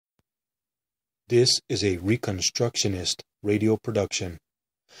This is a Reconstructionist radio production.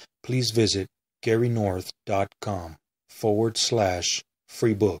 Please visit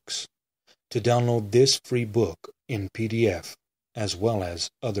GaryNorth.com/free books to download this free book in PDF, as well as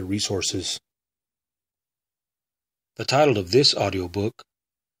other resources. The title of this audiobook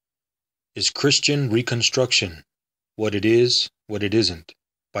is Christian Reconstruction: What It Is, What It Isn't,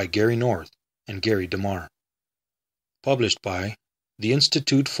 by Gary North and Gary DeMar. Published by the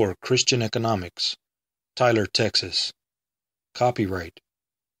Institute for Christian Economics, Tyler, Texas. Copyright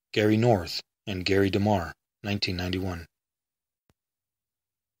Gary North and Gary DeMar, 1991.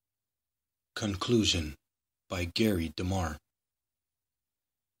 Conclusion by Gary DeMar.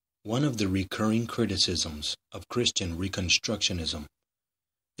 One of the recurring criticisms of Christian Reconstructionism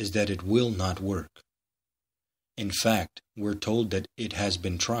is that it will not work. In fact, we're told that it has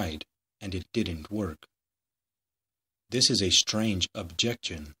been tried and it didn't work. This is a strange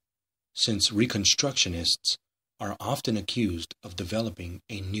objection, since Reconstructionists are often accused of developing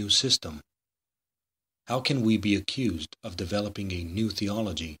a new system. How can we be accused of developing a new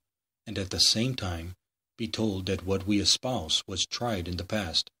theology and at the same time be told that what we espouse was tried in the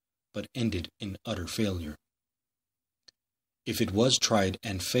past but ended in utter failure? If it was tried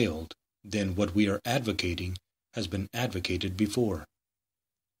and failed, then what we are advocating has been advocated before.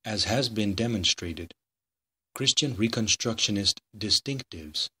 As has been demonstrated, Christian Reconstructionist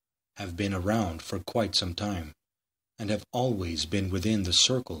distinctives have been around for quite some time and have always been within the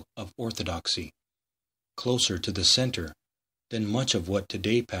circle of orthodoxy, closer to the center than much of what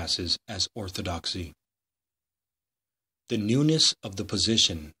today passes as orthodoxy. The newness of the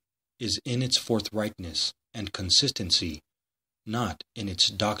position is in its forthrightness and consistency, not in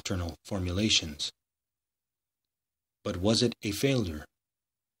its doctrinal formulations. But was it a failure?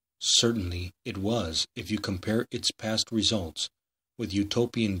 Certainly it was, if you compare its past results with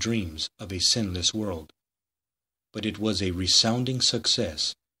utopian dreams of a sinless world. But it was a resounding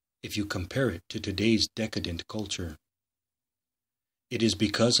success if you compare it to today's decadent culture. It is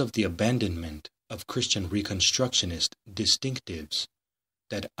because of the abandonment of Christian Reconstructionist distinctives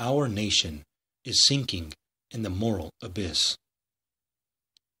that our nation is sinking in the moral abyss.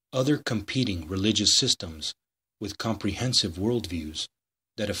 Other competing religious systems with comprehensive worldviews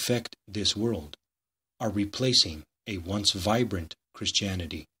that affect this world are replacing a once vibrant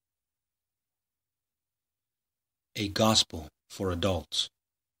Christianity. A gospel for adults.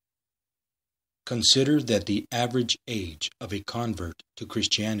 Consider that the average age of a convert to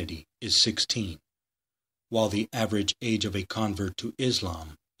Christianity is 16, while the average age of a convert to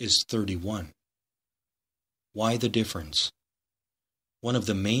Islam is 31. Why the difference? One of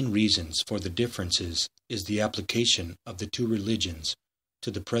the main reasons for the differences is the application of the two religions to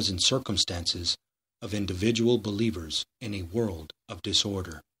the present circumstances of individual believers in a world of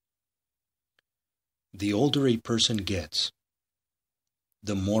disorder. The older a person gets,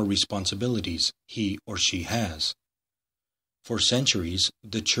 the more responsibilities he or she has. For centuries,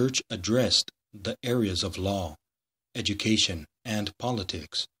 the Church addressed the areas of law, education, and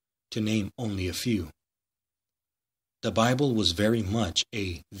politics, to name only a few. The Bible was very much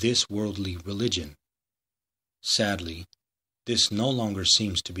a this-worldly religion. Sadly, this no longer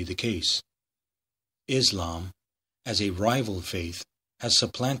seems to be the case. Islam, as a rival faith, has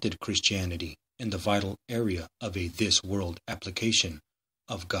supplanted Christianity in the vital area of a this-world application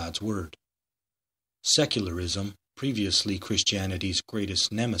of God's Word. Secularism, previously Christianity's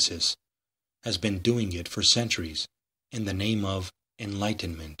greatest nemesis, has been doing it for centuries in the name of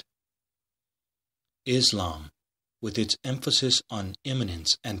enlightenment. Islam, with its emphasis on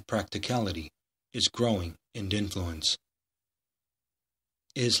immanence and practicality, is growing in influence.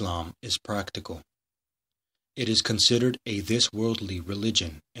 Islam is practical. It is considered a this-worldly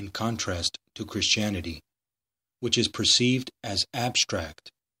religion in contrast to Christianity, which is perceived as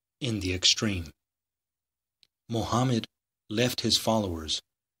abstract in the extreme. Muhammad left his followers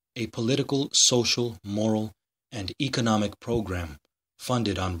a political, social, moral, and economic program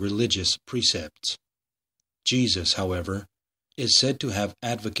funded on religious precepts. Jesus, however, is said to have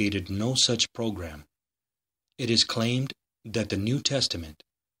advocated no such program. It is claimed that the New Testament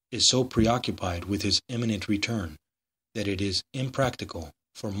is so preoccupied with his imminent return that it is impractical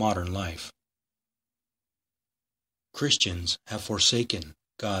for modern life. Christians have forsaken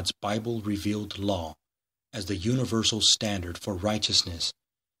God's Bible-revealed law as the universal standard for righteousness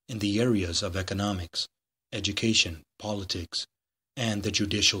in the areas of economics, education, politics, and the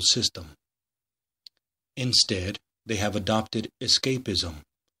judicial system. Instead, they have adopted escapism.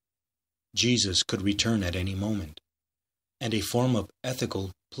 Jesus could return at any moment, and a form of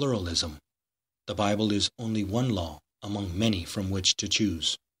ethical pluralism. The Bible is only one law among many from which to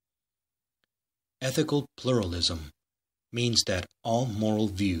choose. Ethical pluralism means that all moral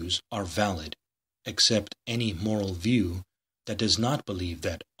views are valid, except any moral view that does not believe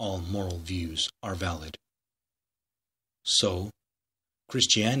that all moral views are valid. So,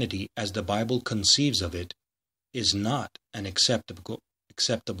 Christianity, as the Bible conceives of it, is not an acceptable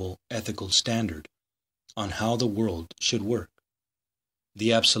ethical standard on how the world should work.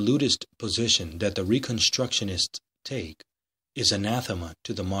 The absolutist position that the Reconstructionists take is anathema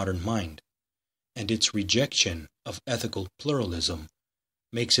to the modern mind, and its rejection of ethical pluralism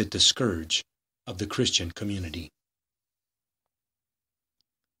makes it the scourge of the Christian community.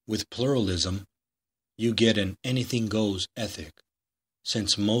 With pluralism, you get an anything-goes ethic,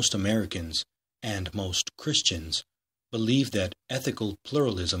 since most Americans and most Christians believe that ethical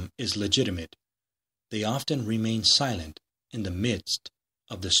pluralism is legitimate. They often remain silent in the midst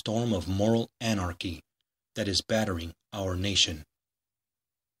of the storm of moral anarchy that is battering our nation.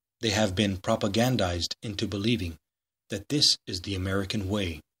 They have been propagandized into believing that this is the American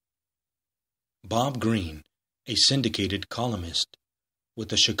way. Bob Greene, a syndicated columnist with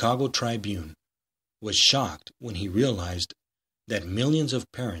the Chicago Tribune, was shocked when he realized that millions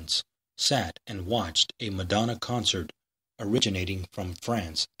of parents sat and watched a Madonna concert originating from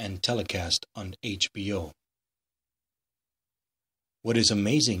France and telecast on HBO. What is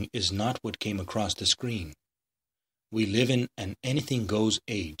amazing is not what came across the screen. We live in an anything-goes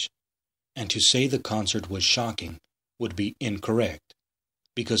age, and to say the concert was shocking would be incorrect,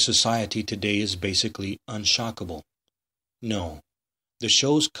 because society today is basically unshockable. No, the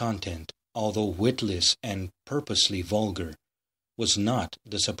show's content, although witless and purposely vulgar, was not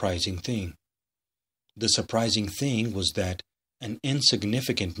the surprising thing. The surprising thing was that an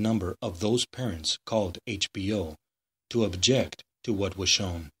insignificant number of those parents called HBO to object to what was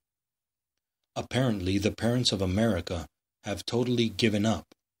shown. Apparently, the parents of America have totally given up,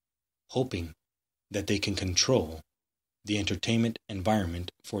 hoping that they can control the entertainment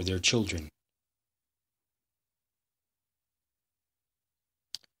environment for their children.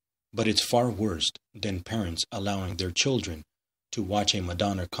 But it's far worse than parents allowing their children to watch a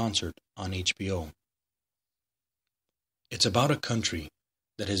Madonna concert on HBO. It's about a country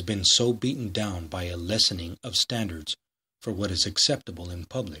that has been so beaten down by a lessening of standards for what is acceptable in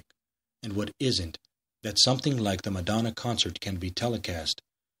public and what isn't, that something like the Madonna concert can be telecast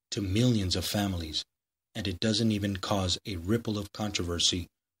to millions of families, and it doesn't even cause a ripple of controversy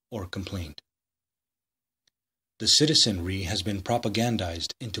or complaint. The citizenry has been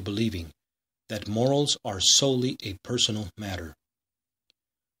propagandized into believing that morals are solely a personal matter.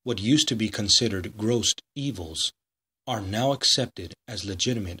 What used to be considered gross evils are now accepted as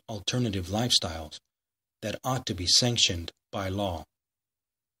legitimate alternative lifestyles that ought to be sanctioned by law.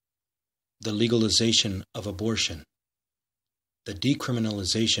 The legalization of abortion, the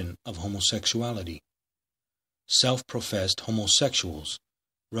decriminalization of homosexuality, self-professed homosexuals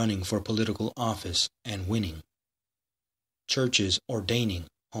running for political office and winning, churches ordaining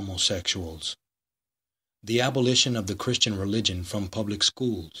homosexuals, the abolition of the Christian religion from public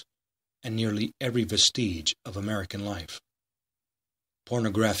schools and nearly every vestige of American life,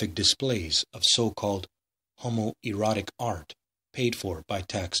 pornographic displays of so-called homoerotic art paid for by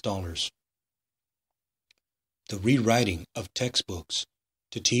tax dollars, the rewriting of textbooks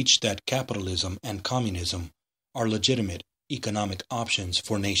to teach that capitalism and communism are legitimate economic options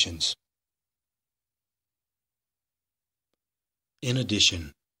for nations. In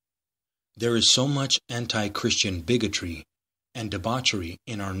addition, there is so much anti-Christian bigotry and debauchery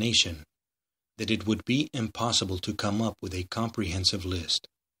in our nation that it would be impossible to come up with a comprehensive list.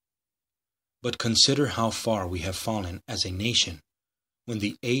 But consider how far we have fallen as a nation when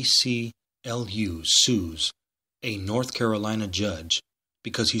the ACLU sues a North Carolina judge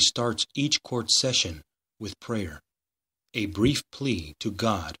because he starts each court session with prayer, a brief plea to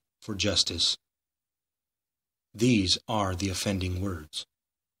God for justice. These are the offending words.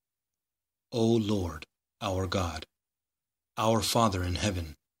 O Lord, our God, our Father in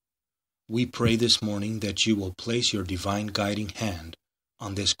heaven, we pray this morning that you will place your divine guiding hand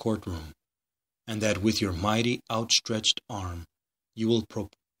on this courtroom, and that with your mighty outstretched arm you will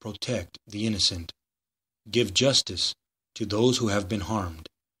protect the innocent, give justice to those who have been harmed,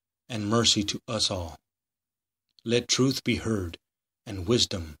 and mercy to us all. Let truth be heard and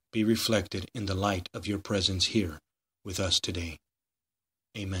wisdom be reflected in the light of your presence here with us today.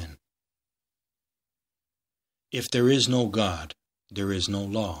 Amen. If there is no God, there is no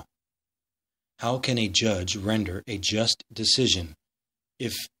law. How can a judge render a just decision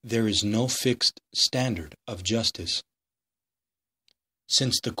if there is no fixed standard of justice?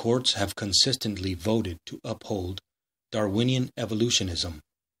 Since the courts have consistently voted to uphold Darwinian evolutionism,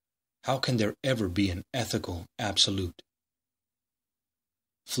 how can there ever be an ethical absolute?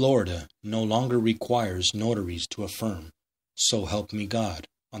 Florida no longer requires notaries to affirm, "So help me God,"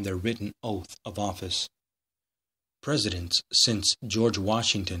 on their written oath of office. Presidents since George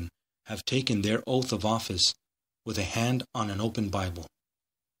Washington have taken their oath of office with a hand on an open Bible.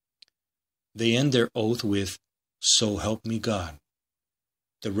 They end their oath with, "So help me God."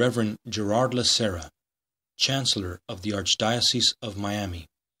 The Reverend Gerard Lacera, Chancellor of the Archdiocese of Miami,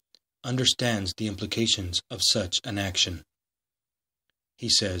 understands the implications of such an action. He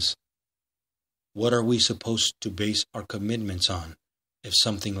says, "What are we supposed to base our commitments on if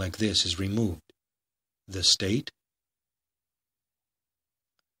something like this is removed? The state?"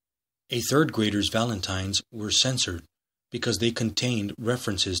 A third grader's Valentines were censored because they contained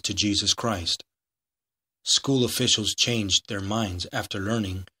references to Jesus Christ. School officials changed their minds after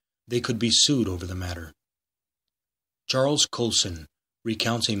learning they could be sued over the matter. Charles Colson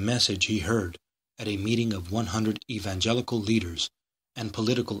recounts a message he heard at a meeting of 100 evangelical leaders and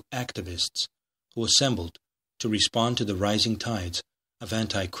political activists who assembled to respond to the rising tides of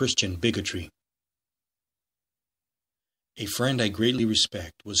anti-Christian bigotry. A friend I greatly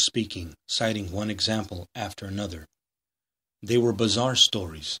respect was speaking, citing one example after another. They were bizarre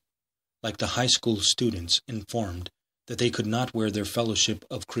stories, like the high school students informed that they could not wear their Fellowship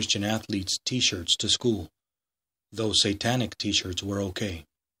of Christian Athletes t-shirts to school, though satanic t-shirts were okay.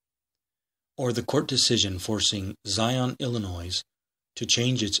 Or the court decision forcing Zion, Illinois, to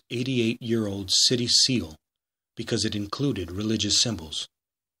change its 88-year-old city seal because it included religious symbols.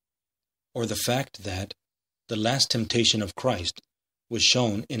 Or the fact that The Last Temptation of Christ was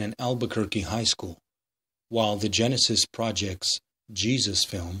shown in an Albuquerque high school, while the Genesis Project's Jesus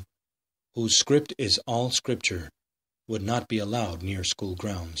film, whose script is all scripture, would not be allowed near school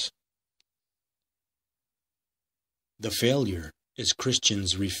grounds. The failure is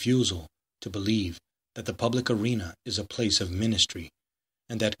Christians' refusal to believe that the public arena is a place of ministry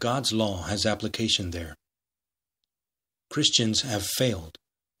and that God's law has application there. Christians have failed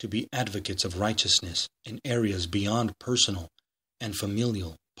to be advocates of righteousness in areas beyond personal and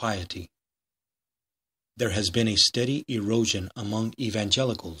familial piety. There has been a steady erosion among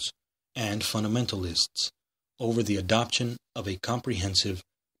evangelicals and fundamentalists over the adoption of a comprehensive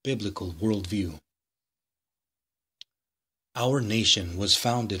biblical worldview. Our nation was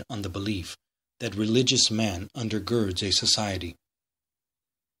founded on the belief that religious man undergirds a society.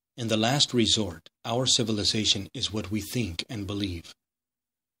 In the last resort, our civilization is what we think and believe.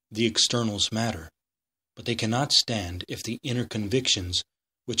 The externals matter, but they cannot stand if the inner convictions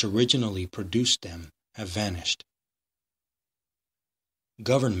which originally produced them have vanished.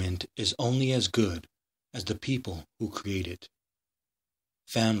 Government is only as good as the people who create it.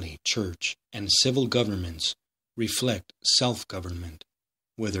 Family, church, and civil governments reflect self-government,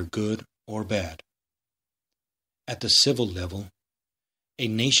 whether good or bad. At the civil level, a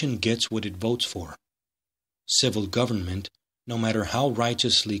nation gets what it votes for. Civil government, no matter how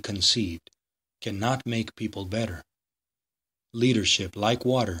righteously conceived, cannot make people better. Leadership, like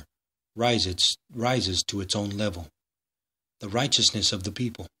water, rises to its own level. The righteousness of the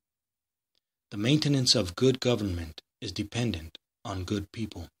people. The maintenance of good government is dependent on good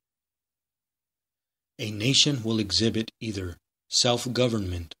people. A nation will exhibit either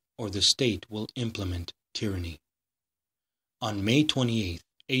self-government or the state will implement tyranny. On May 28,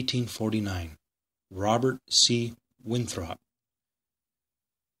 1849, Robert C. Winthrop,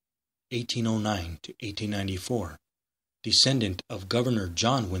 1809 to 1894, descendant of Governor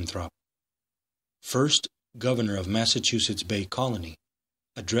John Winthrop, first governor of Massachusetts Bay Colony,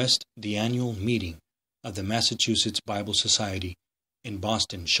 addressed the annual meeting of the Massachusetts Bible Society in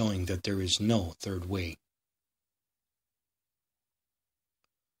Boston, showing that there is no third way.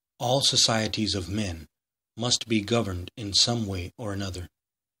 All societies of men must be governed in some way or another.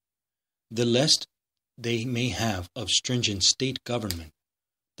 The less they may have of stringent state government,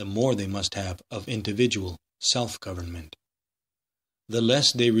 the more they must have of individual self-government. The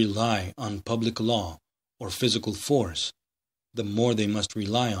less they rely on public law or physical force, the more they must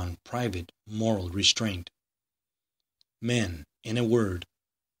rely on private moral restraint. Men, in a word,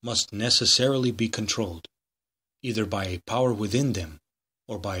 must necessarily be controlled, either by a power within them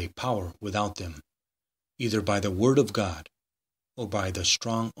or by a power without them, either by the Word of God or by the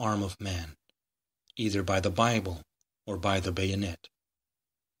strong arm of man, either by the Bible or by the bayonet.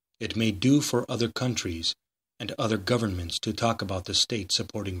 It may do for other countries and other governments to talk about the state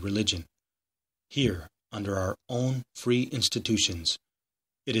supporting religion. Here, under our own free institutions,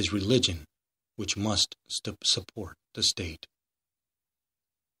 it is religion which must support the state.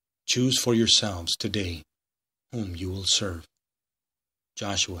 Choose for yourselves today whom you will serve.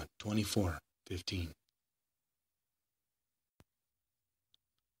 Joshua 24:15.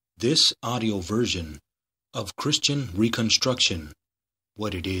 This audio version of Christian Reconstruction,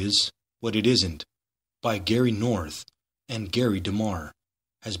 What It Is, What It Isn't, by Gary North and Gary DeMar,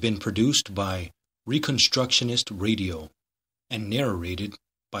 has been produced by Reconstructionist Radio and narrated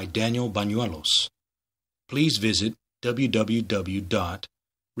by Daniel Bañuelos. Please visit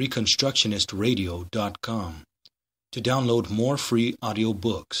www.reconstructionistradio.com to download more free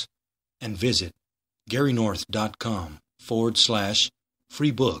audiobooks and visit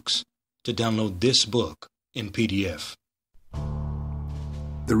garynorth.com/free books to download this book in PDF.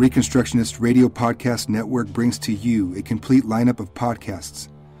 The Reconstructionist Radio Podcast Network brings to you a complete lineup of podcasts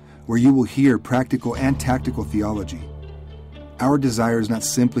where you will hear practical and tactical theology. Our desire is not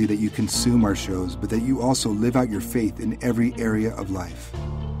simply that you consume our shows, but that you also live out your faith in every area of life.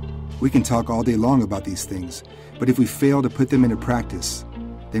 We can talk all day long about these things, but if we fail to put them into practice,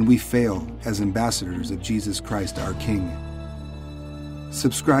 then we fail as ambassadors of Jesus Christ, our King.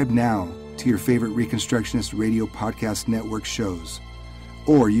 Subscribe now to your favorite Reconstructionist Radio Podcast Network shows,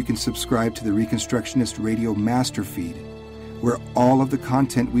 or you can subscribe to the Reconstructionist Radio Master Feed, where all of the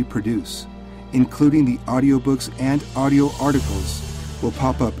content we produce, including the audiobooks and audio articles, will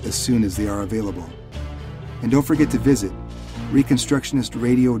pop up as soon as they are available. And don't forget to visit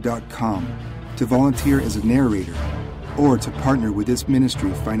reconstructionistradio.com to volunteer as a narrator or to partner with this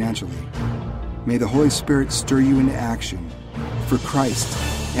ministry financially. May the Holy Spirit stir you into action for Christ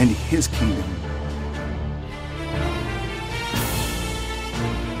and His kingdom.